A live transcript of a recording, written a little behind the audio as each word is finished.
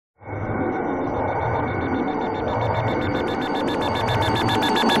Hi,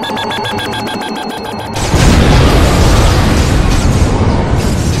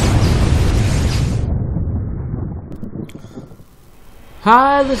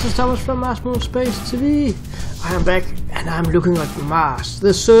 this is Thomas from Mars Moon Space TV. I am back and I'm looking at Mars,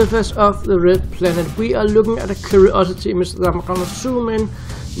 the surface of the red planet. We are looking at a curiosity image that I'm gonna zoom in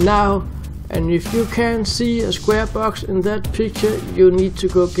now. And if you can see a square box in that picture, you need to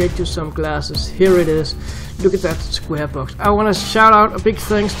go get you some glasses. Here it is. Look at that square box. I want to shout out a big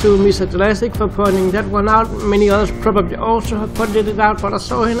thanks to Mr. Elastic for pointing that one out. Many others probably also have pointed it out, but I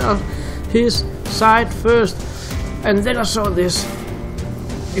saw him on his side first. And then I saw this.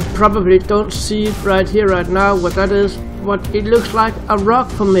 You probably don't see it right here, right now, what that is. What it looks like a rock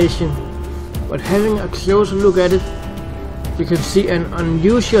formation. But having a closer look at it, you can see an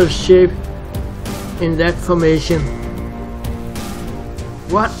unusual shape in that formation.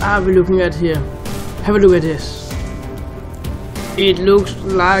 What are we looking at here? Have a look at this. It looks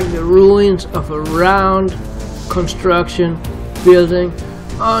like the ruins of a round construction building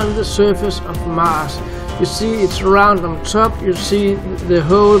on the surface of Mars. You see it's round on top, you see the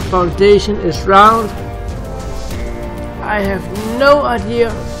whole foundation is round. I have no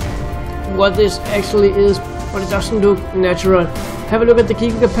idea what this actually is, but it doesn't look natural. Have a look at the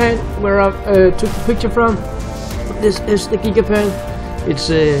Gigapan where I took the picture from. This is the Gigapan. It's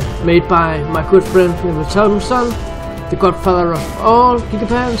made by my good friend Thompson, the godfather of all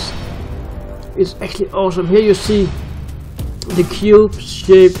Gigapans. It's actually awesome. Here you see the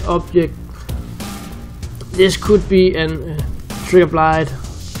cube-shaped object. This could be an trigger blind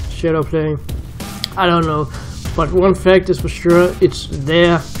shadow plane. I don't know, but one fact is for sure, it's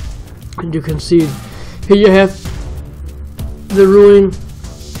there and you can see it. Here you have the ruin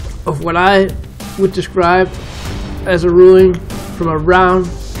of what I would describe as a ruin from a round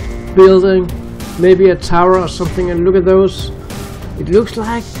building, maybe a tower or something, and look at those. It looks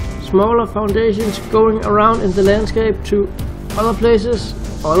like smaller foundations going around in the landscape to other places,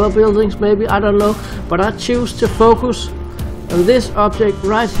 other buildings maybe, I don't know, but I choose to focus on this object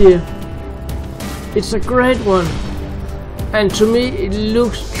right here. It's a great one, and to me it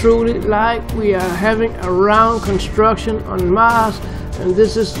looks truly like we are having a round construction on Mars, and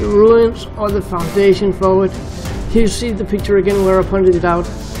this is the ruins or the foundation for it. Here you see the picture again where I pointed it out.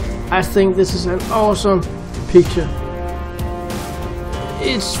 I think this is an awesome picture.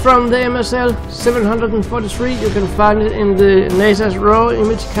 It's from the MSL 743. You can find it in the NASA's raw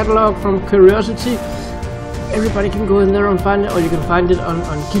image catalog from Curiosity. Everybody can go in there and find it, or you can find it on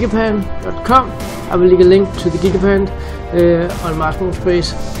gigapan.com. I will leave a link to the Gigapan on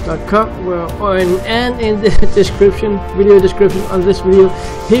marsmoonspace.com and in the description, video description on this video.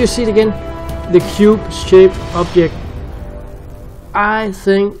 Here you see it again, the cube-shaped object. I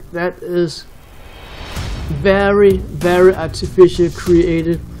think that is very, very artificial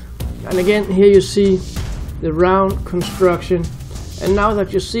created. And again, here you see the round construction, and now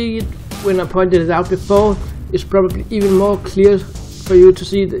that you see it, when I pointed it out before, it's probably even more clear for you to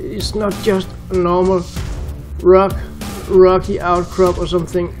see that it's not just a normal rocky outcrop or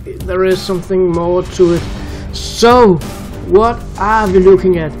something. There is something more to it. So what are we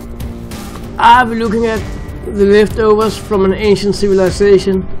looking at? Are we looking at the leftovers from an ancient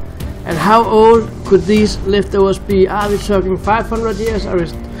civilization? And how old could these leftovers be? Are we talking 500 years? Are we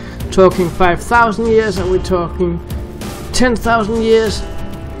talking 5,000 years? Are we talking 10,000 years?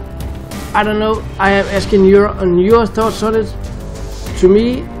 I don't know. I am asking your thoughts on it. To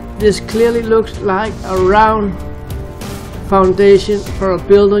me, this clearly looks like a round foundation for a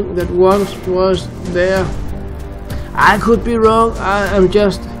building that once was there. I could be wrong. I am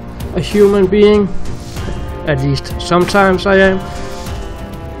just a human being. At least sometimes I am.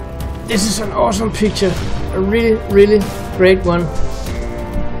 This is an awesome picture, a really, really great one.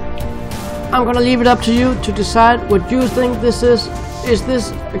 I'm gonna leave it up to you to decide what you think this is. Is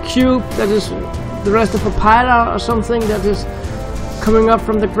this a cube that is the rest of a pile or something that is coming up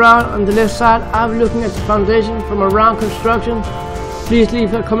from the ground on the left side? I'm looking at the foundation from a round construction. Please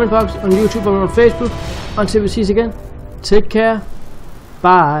leave a comment box on YouTube or on Facebook. Until we see you again, take care,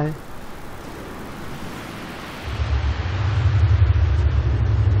 bye.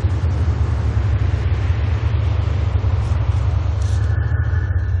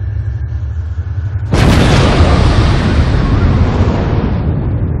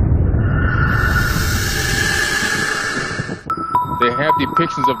 They have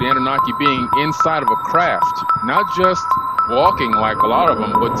depictions of the Anunnaki being inside of a craft, not just walking like a lot of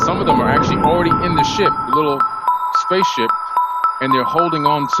them, but some of them are actually already in the ship, the little spaceship, and they're holding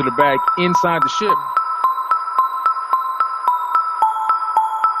on to the bag inside the ship.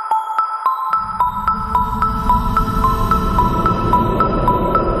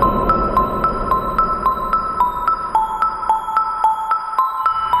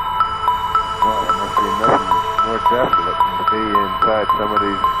 inside some of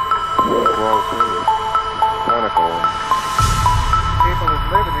these walls too. Conical ones. People that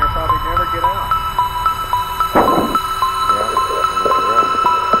live in here probably never get out.